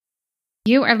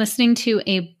You are listening to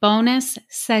a bonus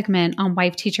segment on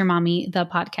Wife Teacher Mommy, the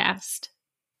podcast.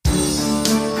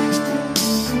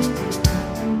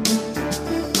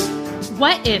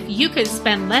 What if you could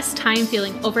spend less time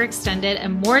feeling overextended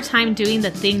and more time doing the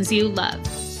things you love?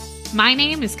 My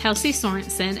name is Kelsey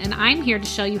Sorensen, and I'm here to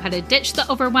show you how to ditch the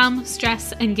overwhelm,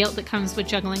 stress, and guilt that comes with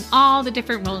juggling all the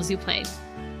different roles you play.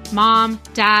 Mom,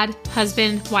 dad,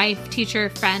 husband, wife, teacher,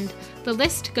 friend, the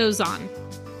list goes on.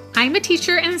 I'm a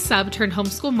teacher and sub turned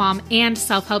homeschool mom and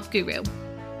self-help guru.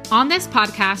 On this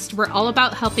podcast, we're all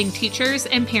about helping teachers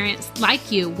and parents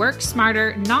like you work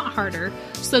smarter, not harder,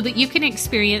 so that you can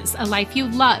experience a life you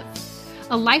love,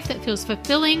 a life that feels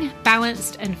fulfilling,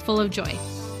 balanced, and full of joy.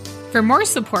 For more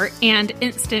support and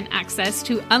instant access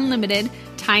to unlimited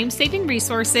time-saving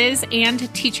resources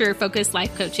and teacher-focused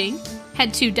life coaching,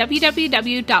 head to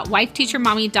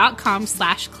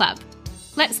www.wifeteachermommy.com/club.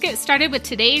 Let's get started with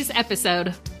today's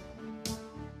episode.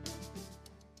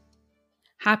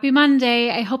 Happy Monday.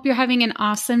 I hope you're having an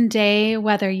awesome day,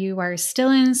 whether you are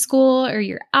still in school or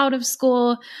you're out of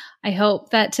school. I hope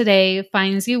that today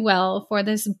finds you well for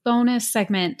this bonus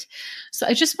segment. So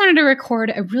I just wanted to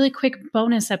record a really quick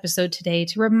bonus episode today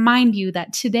to remind you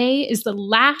that today is the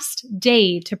last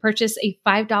day to purchase a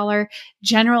 $5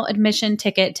 general admission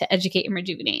ticket to Educate and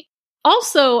Rejuvenate.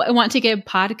 Also, I want to give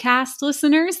podcast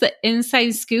listeners the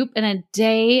inside scoop and a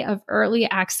day of early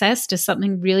access to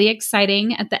something really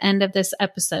exciting at the end of this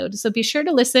episode. So be sure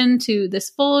to listen to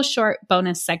this full short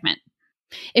bonus segment.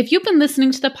 If you've been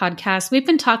listening to the podcast, we've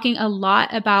been talking a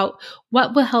lot about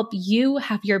what will help you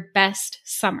have your best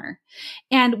summer.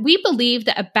 And we believe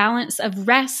that a balance of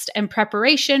rest and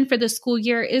preparation for the school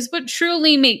year is what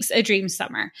truly makes a dream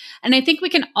summer. And I think we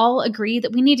can all agree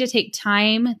that we need to take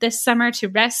time this summer to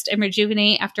rest and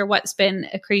rejuvenate after what's been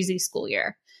a crazy school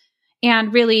year.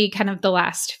 And really kind of the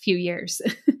last few years.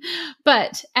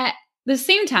 But at the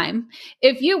same time,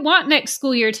 if you want next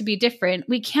school year to be different,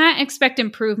 we can't expect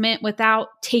improvement without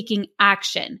taking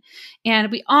action.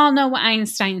 And we all know what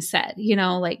Einstein said,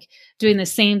 like doing the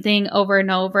same thing over and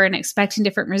over and expecting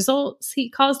different results. He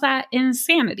calls that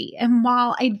insanity. And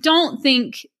while I don't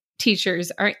think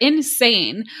teachers are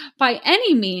insane by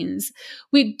any means,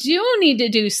 we do need to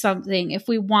do something if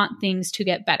we want things to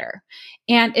get better.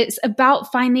 And it's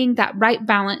about finding that right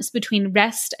balance between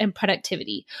rest and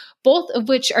productivity, both of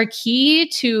which are key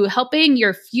to helping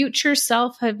your future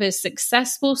self have a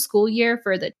successful school year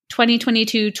for the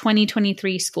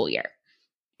 2022-2023 school year.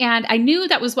 And I knew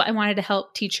that was what I wanted to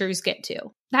help teachers get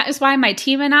to. That is why my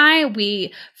team and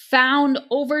we found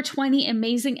over 20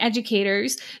 amazing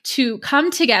educators to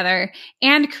come together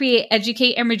and create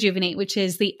Educate and Rejuvenate, which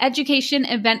is the education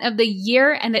event of the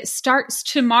year, and it starts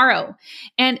tomorrow.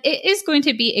 And it is going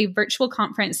to be a virtual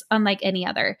conference unlike any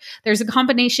other. There's a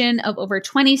combination of over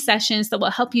 20 sessions that will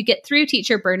help you get through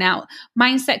teacher burnout,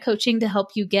 mindset coaching to help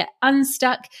you get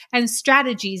unstuck, and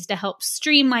strategies to help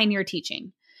streamline your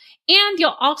teaching. And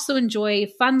you'll also enjoy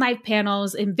fun live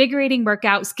panels, invigorating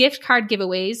workouts, gift card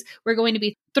giveaways. We're going to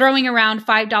be throwing around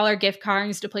 $5 gift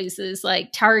cards to places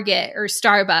like Target or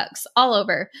Starbucks all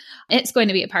over. It's going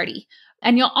to be a party.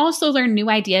 And you'll also learn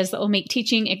new ideas that will make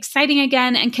teaching exciting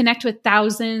again and connect with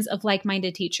thousands of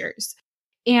like-minded teachers.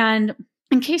 And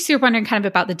in case you're wondering kind of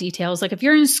about the details, like if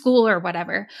you're in school or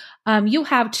whatever, you'll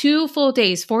have 2 full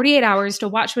days, 48 hours to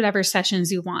watch whatever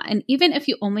sessions you want. And even if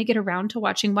you only get around to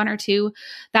watching 1 or 2,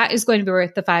 that is going to be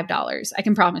worth the $5. I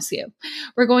can promise you.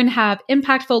 We're going to have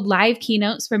impactful live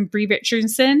keynotes from Bree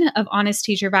Richardson of Honest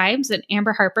Teacher Vibes and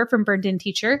Amber Harper from Burned In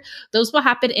Teacher. Those will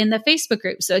happen in the Facebook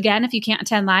group. So again, if you can't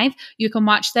attend live, you can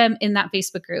watch them in that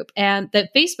Facebook group. And the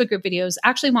Facebook group videos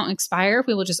actually won't expire.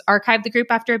 We will just archive the group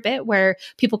after a bit where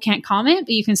people can't comment,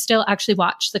 but you can still actually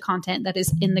watch the content that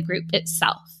is in the group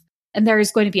itself. And there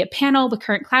is going to be a panel with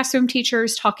current classroom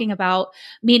teachers talking about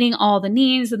meeting all the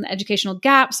needs and the educational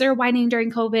gaps that are widening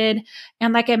during COVID.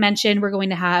 And like I mentioned, we're going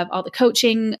to have all the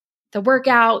coaching, the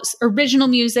workouts, original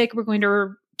music. We're going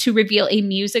to reveal a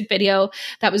music video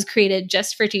that was created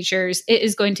just for teachers. It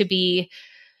is going to be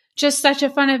just such a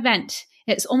fun event.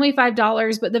 It's only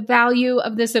 $5, but the value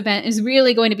of this event is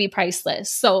really going to be priceless.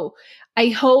 So I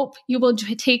hope you will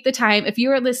take the time. If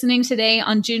you are listening today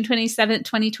on June 27th,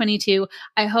 2022,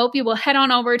 I hope you will head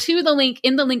on over to the link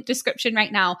in the link description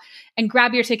right now and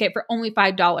grab your ticket for only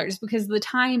 $5 because the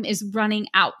time is running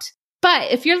out.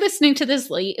 But if you're listening to this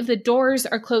late, if the doors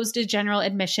are closed to general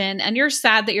admission and you're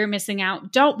sad that you're missing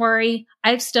out, don't worry,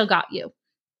 I've still got you.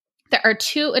 There are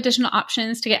 2 additional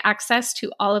options to get access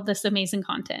to all of this amazing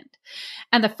content.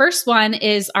 And the first one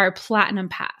is our Platinum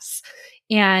Pass.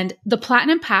 And the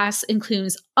Platinum Pass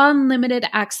includes unlimited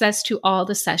access to all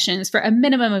the sessions for a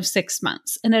minimum of 6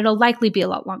 months, and it'll likely be a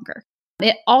lot longer.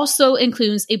 It also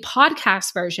includes a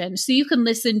podcast version, so you can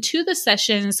listen to the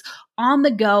sessions on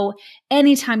the go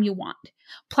anytime you want.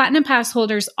 Platinum Pass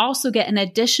holders also get an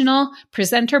additional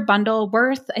presenter bundle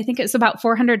worth, I think it's about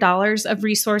 $400 of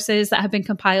resources that have been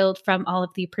compiled from all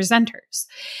of the presenters.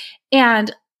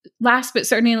 And last but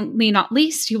certainly not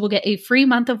least, you will get a free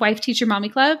month of Wife Teacher Mommy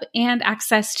Club and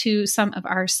access to some of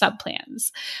our sub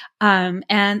plans.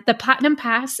 And the Platinum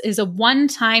Pass is a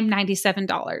one-time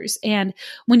 $97. And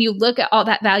when you look at all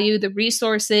that value, the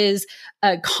resources,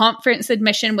 a conference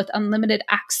admission with unlimited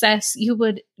access, you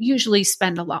would usually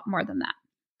spend a lot more than that.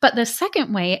 But the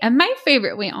second way, and my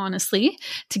favorite way, honestly,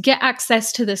 to get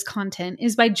access to this content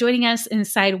is by joining us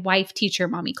inside Wife Teacher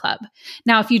Mommy Club.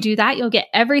 Now, if you do that, you'll get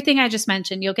everything I just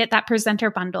mentioned. You'll get that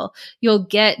presenter bundle. You'll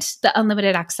get the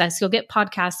unlimited access. You'll get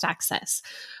podcast access.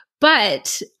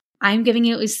 But I'm giving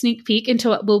you a sneak peek into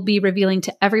what we'll be revealing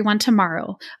to everyone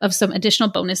tomorrow of some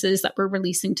additional bonuses that we're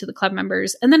releasing to the club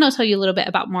members. And then I'll tell you a little bit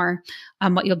about more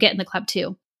what you'll get in the club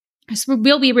too. So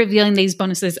we'll be revealing these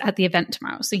bonuses at the event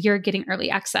tomorrow. So you're getting early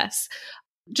access.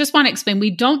 Just want to explain,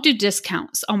 we don't do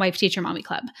discounts on Wife Teacher Mommy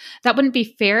Club. That wouldn't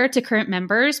be fair to current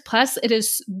members. Plus, it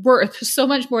is worth so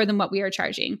much more than what we are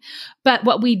charging. But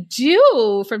what we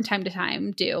do from time to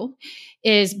time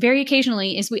is very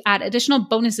occasionally is we add additional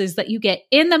bonuses that you get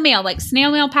in the mail, like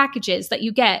snail mail packages that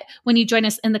you get when you join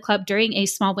us in the club during a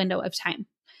small window of time.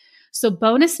 So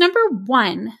bonus number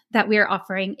 1 that we are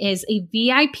offering is a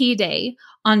VIP day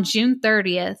on June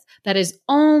 30th that is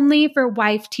only for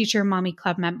Wife Teacher Mommy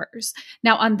Club members.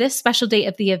 Now, on this special day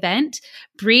of the event,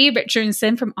 Bree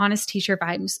Richardson from Honest Teacher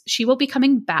Vibes, she will be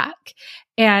coming back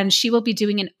and she will be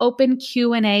doing an open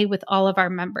Q&A with all of our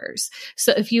members.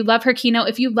 So if you love her keynote,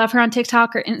 if you love her on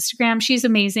TikTok or Instagram, she's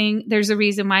amazing. There's a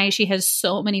reason why she has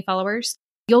so many followers.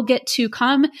 You'll get to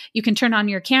come. You can turn on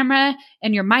your camera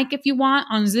and your mic if you want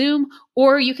on Zoom,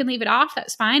 or you can leave it off.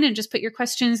 That's fine. And just put your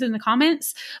questions in the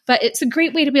comments. But it's a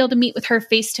great way to be able to meet with her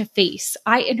face to face.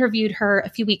 I interviewed her a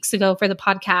few weeks ago for the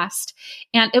podcast,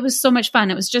 and it was so much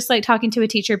fun. It was just like talking to a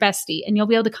teacher bestie, and you'll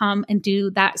be able to come and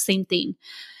do that same thing.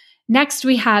 Next,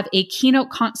 we have a keynote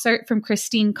concert from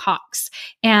Christine Cox,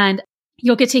 and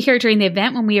you'll get to hear during the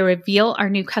event when we reveal our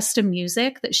new custom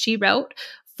music that she wrote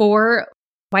for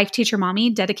Wife Teacher Mommy,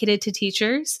 dedicated to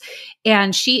teachers.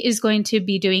 And she is going to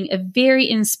be doing a very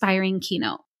inspiring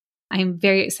keynote. I'm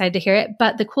very excited to hear it.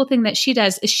 But the cool thing that she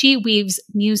does is she weaves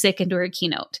music into her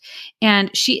keynote.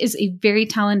 And she is a very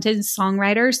talented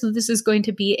songwriter. So this is going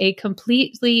to be a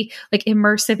completely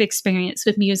immersive experience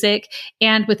with music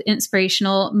and with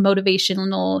inspirational,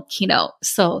 motivational keynote.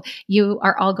 So you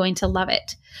are all going to love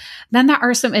it. Then there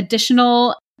are some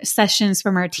additional sessions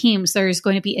from our teams. There's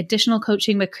going to be additional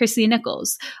coaching with Chrissy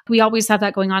Nichols. We always have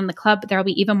that going on in the club, but there will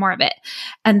be even more of it.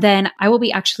 And then I will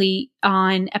be actually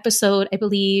on episode, I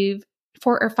believe,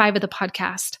 4 or 5 of the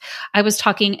podcast. I was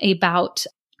talking about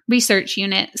research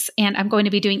units, and I'm going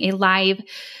to be doing a live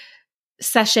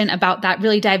session about that,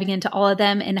 really diving into all of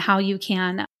them and how you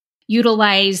can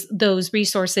utilize those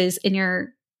resources in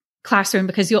your classroom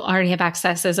because you'll already have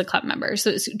access as a club member. So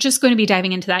it's just going to be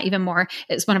diving into that even more.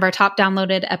 It's one of our top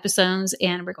downloaded episodes,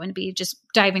 and we're going to be just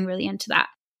diving really into that.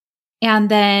 And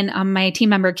then my team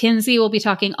member, Kinsey, will be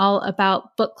talking all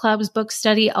about book clubs, book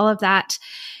study, all of that.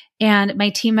 And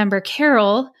my team member,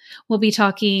 Carol, will be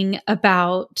talking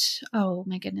about, oh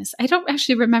my goodness, I don't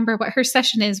actually remember what her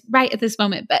session is right at this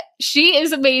moment, but she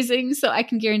is amazing. So I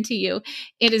can guarantee you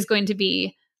it is going to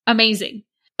be amazing.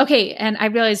 Okay, and I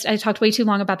realized I talked way too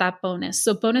long about that bonus.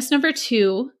 So bonus number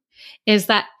 2 is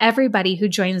that everybody who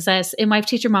joins us in Wife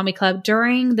Teacher Mommy Club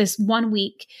during this 1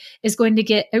 week is going to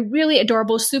get a really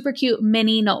adorable, super cute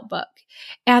mini notebook.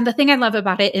 And the thing I love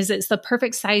about it is it's the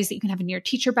perfect size that you can have in your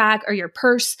teacher bag or your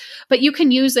purse, but you can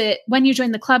use it when you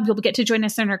join the club. You'll get to join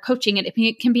us in our coaching, and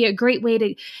it can be a great way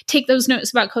to take those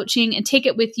notes about coaching and take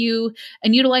it with you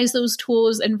and utilize those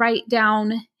tools and write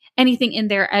down anything in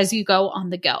there as you go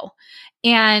on the go.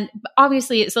 And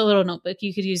obviously it's a little notebook.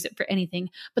 You could use it for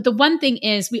anything. But the one thing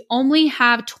is we only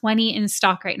have 20 in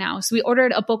stock right now. So we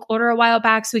ordered a bulk order a while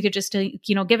back so we could just,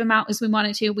 give them out as we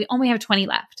wanted to. We only have 20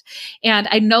 left. And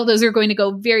I know those are going to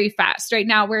go very fast. Right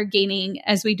now we're gaining,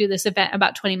 as we do this event,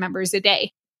 about 20 members a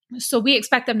day. So we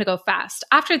expect them to go fast.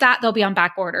 After that, they'll be on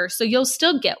back order. So you'll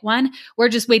still get one. We're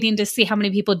just waiting to see how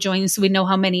many people join so we know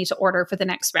how many to order for the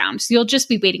next round. So you'll just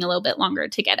be waiting a little bit longer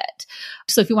to get it.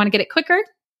 So if you want to get it quicker,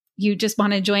 you just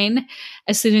want to join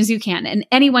as soon as you can. And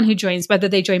anyone who joins, whether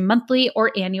they join monthly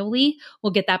or annually,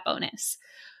 will get that bonus.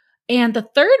 And the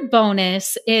third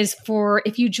bonus is for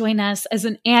if you join us as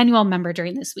an annual member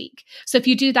during this week. So if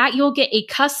you do that, you'll get a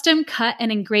custom cut and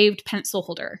engraved pencil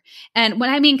holder. And when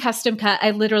I mean custom cut,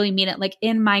 I literally mean it like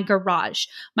in my garage.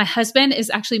 My husband is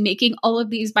actually making all of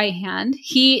these by hand.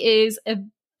 He is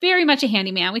very much a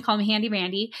handyman. We call him Handy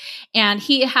Randy. And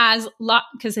he has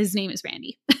because his name is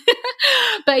Randy.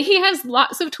 But he has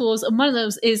lots of tools, and one of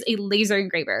those is a laser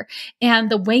engraver.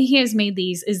 And the way he has made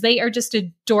these is they are just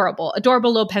adorable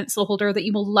little pencil holder that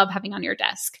you will love having on your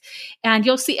desk. And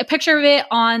you'll see a picture of it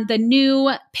on the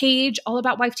new page, all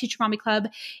about Wife Teacher Mommy Club.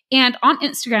 And on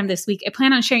Instagram this week, I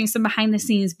plan on sharing some behind the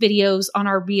scenes videos on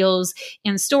our reels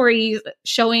and stories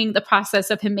showing the process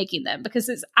of him making them, because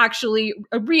it's actually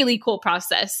a really cool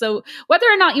process. So whether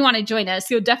or not you want to join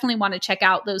us, you'll definitely want to check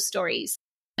out those stories.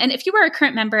 And if you are a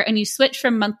current member and you switch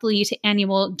from monthly to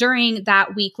annual during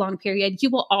that week-long period,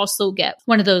 you will also get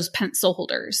one of those pencil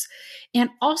holders. And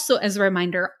also, as a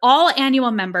reminder, all annual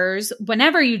members,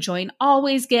 whenever you join,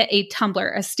 always get a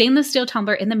tumbler, a stainless steel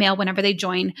tumbler in the mail whenever they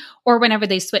join or whenever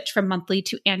they switch from monthly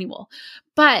to annual.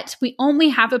 But we only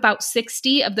have about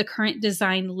 60 of the current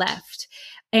design left.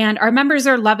 And our members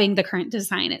are loving the current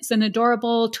design. It's an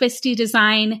adorable, twisty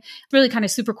design, really kind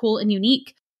of super cool and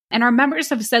unique. And our members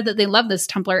have said that they love this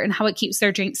tumbler and how it keeps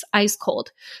their drinks ice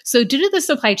cold. So due to the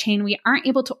supply chain, we aren't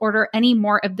able to order any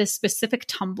more of this specific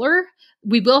tumbler.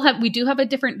 We do have a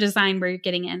different design we're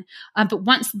getting in. But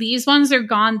once these ones are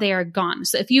gone, they are gone.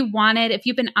 So if you've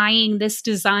been eyeing this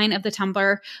design of the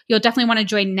tumbler, you'll definitely want to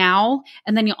join now.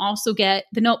 And then you'll also get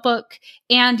the notebook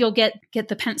and you'll get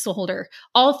the pencil holder.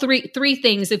 All three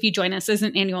things if you join us as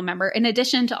an annual member, in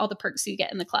addition to all the perks you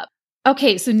get in the club.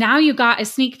 Okay, so now you got a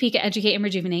sneak peek at Educate and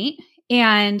Rejuvenate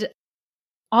and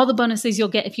all the bonuses you'll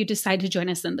get if you decide to join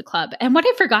us in the club. And what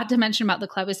I forgot to mention about the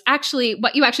club is actually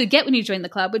what you actually get when you join the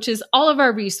club, which is all of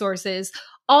our resources,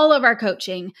 all of our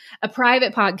coaching, a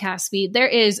private podcast feed. There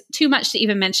is too much to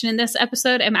even mention in this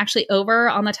episode. I'm actually over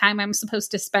on the time I'm supposed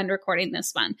to spend recording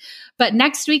this one. But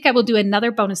next week, I will do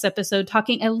another bonus episode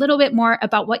talking a little bit more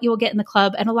about what you will get in the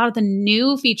club and a lot of the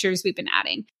new features we've been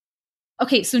adding.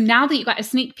 Okay, so now that you got a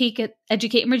sneak peek at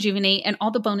Educate and Rejuvenate and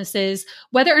all the bonuses,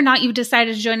 whether or not you've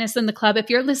decided to join us in the club, if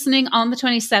you're listening on the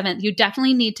 27th, you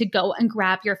definitely need to go and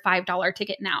grab your $5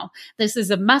 ticket now. This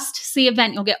is a must-see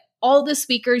event. You'll get all the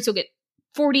speakers. You'll get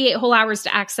 48 whole hours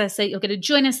to access it. You'll get to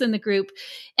join us in the group,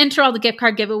 enter all the gift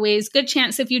card giveaways. Good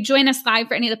chance if you join us live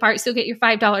for any of the parts, you'll get your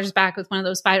 $5 back with one of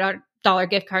those $5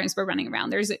 gift cards we're running around.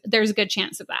 There's a good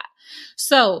chance of that.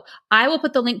 So I will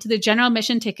put the link to the general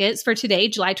admission tickets for today,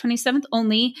 July 27th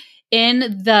only, in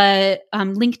the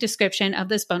link description of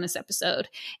this bonus episode.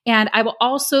 And I will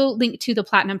also link to the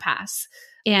Platinum Pass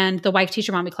and the Wife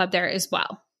Teacher Mommy Club there as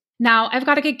well. Now, I've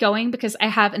got to get going because I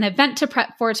have an event to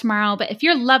prep for tomorrow. But if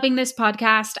you're loving this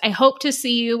podcast, I hope to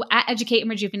see you at Educate and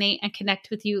Rejuvenate and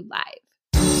connect with you live.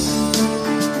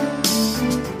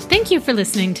 Thank you for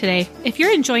listening today. If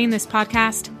you're enjoying this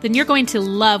podcast, then you're going to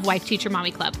love Wife Teacher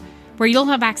Mommy Club, where you'll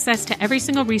have access to every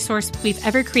single resource we've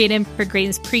ever created for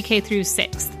grades pre-K through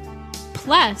 6th.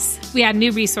 Plus, we add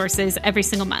new resources every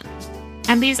single month.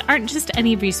 And these aren't just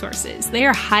any resources. They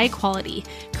are high quality,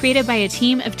 created by a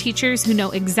team of teachers who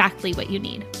know exactly what you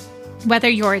need. Whether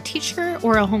you're a teacher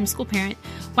or a homeschool parent,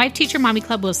 Wife Teacher Mommy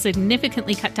Club will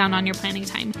significantly cut down on your planning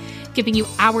time, giving you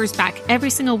hours back every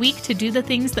single week to do the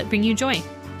things that bring you joy.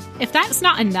 If that's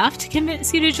not enough to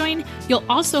convince you to join, you'll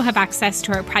also have access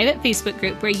to our private Facebook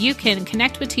group where you can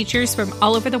connect with teachers from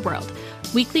all over the world,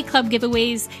 weekly club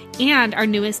giveaways, and our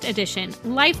newest addition,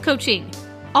 life coaching.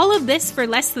 All of this for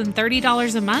less than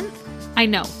 $30 a month? I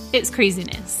know, it's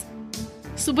craziness.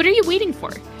 So what are you waiting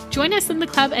for? Join us in the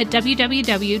club at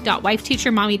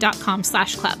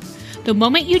www.wifeteachermommy.com/club. The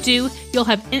moment you do, you'll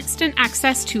have instant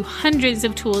access to hundreds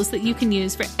of tools that you can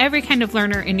use for every kind of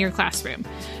learner in your classroom.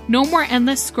 No more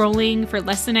endless scrolling for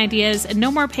lesson ideas and no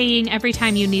more paying every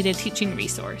time you need a teaching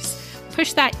resource.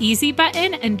 Push that easy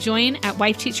button and join at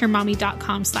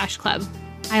wifeteachermommy.com/club.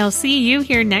 I'll see you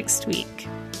here next week.